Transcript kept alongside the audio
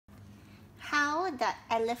how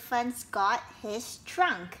the elephant got his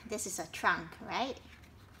trunk. This is a trunk, right?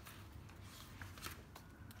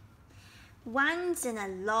 Once in a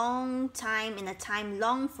long time, in a time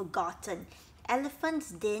long forgotten,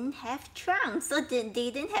 elephants didn't have trunks. So they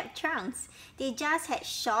didn't have trunks. They just had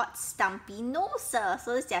short, stumpy noses.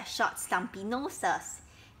 So it's their short, stumpy noses.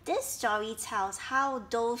 This story tells how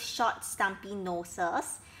those short, stumpy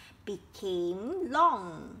noses became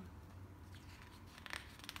long.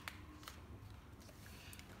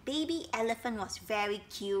 Baby elephant was very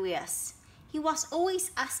curious. He was always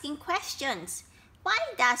asking questions. Why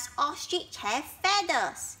does ostrich have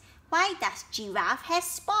feathers? Why does giraffe have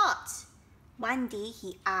spots? One day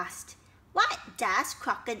he asked, what does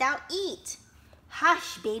crocodile eat?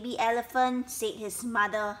 Hush, baby elephant, said his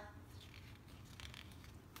mother.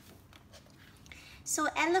 So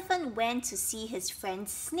elephant went to see his friend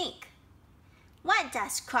Snake. What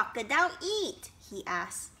does crocodile eat? He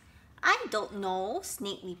asked. I don't know,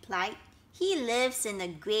 Snake replied. He lives in the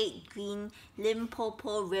great green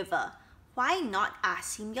Limpopo River. Why not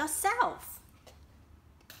ask him yourself?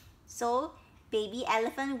 So baby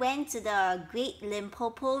elephant went to the great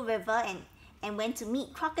Limpopo River and went to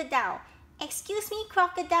meet crocodile. Excuse me,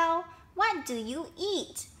 crocodile, what do you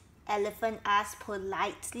eat? Elephant asked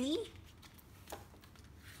politely.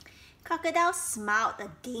 Crocodile smiled a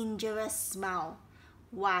dangerous smile.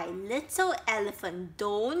 Why, little elephant,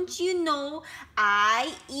 don't you know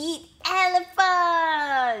I eat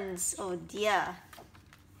elephants? Oh dear.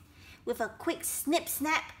 With a quick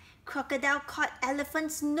snip-snap, crocodile caught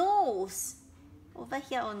elephant's nose. Over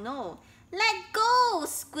here, oh no. Let go,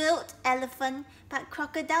 squealed elephant, but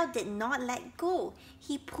crocodile did not let go.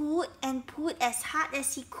 He pulled and pulled as hard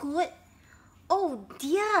as he could. Oh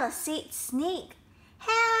dear, said Snake.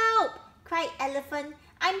 Help, cried elephant.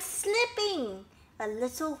 I'm slipping. A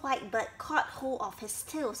little white bird caught hold of his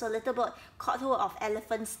tail. So little bird caught hold of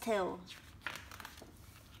elephant's tail.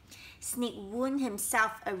 Snake wound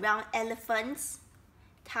himself around elephant's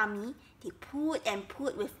tummy. They pulled and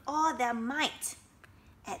pulled with all their might.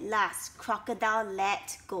 At last, crocodile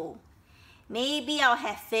let go. Maybe I'll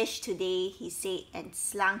have fish today, he said, and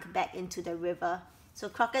slunk back into the river. So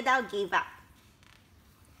crocodile gave up.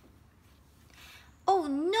 Oh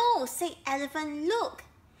no, said elephant, look.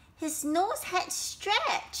 His nose had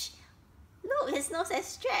stretched. Look, his nose has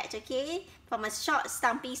stretched, okay? From a short,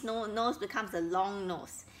 stumpy nose becomes a long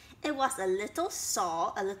nose. It was a little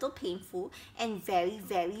sore, a little painful, and very,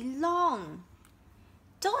 very long.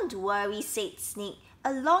 Don't worry, said Snake.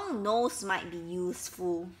 A long nose might be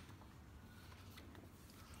useful.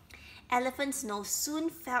 Elephant's nose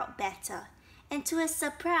soon felt better, and to his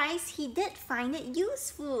surprise, he did find it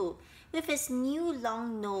useful. With his new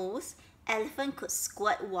long nose, elephant could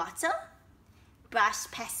squirt water, brush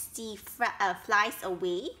pesky flies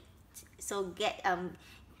away, so get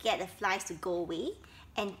the flies to go away,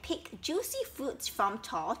 and pick juicy fruits from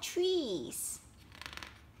tall trees.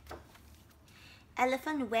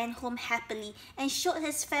 Elephant went home happily and showed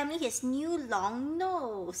his family his new long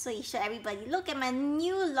nose. So he showed everybody, look at my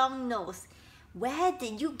new long nose. Where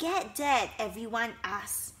did you get that? Everyone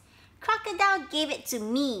asked. Crocodile gave it to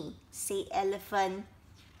me, said elephant.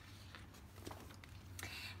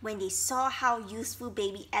 When they saw how useful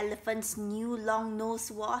baby elephant's new long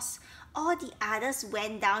nose was, all the others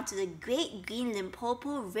went down to the great green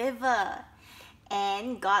Limpopo River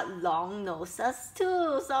and got long noses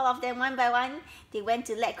too. So all of them, one by one, they went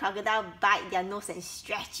to let crocodile bite their nose and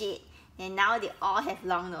stretch it. And now they all have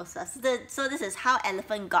long noses. So this is how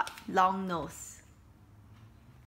elephant got long nose.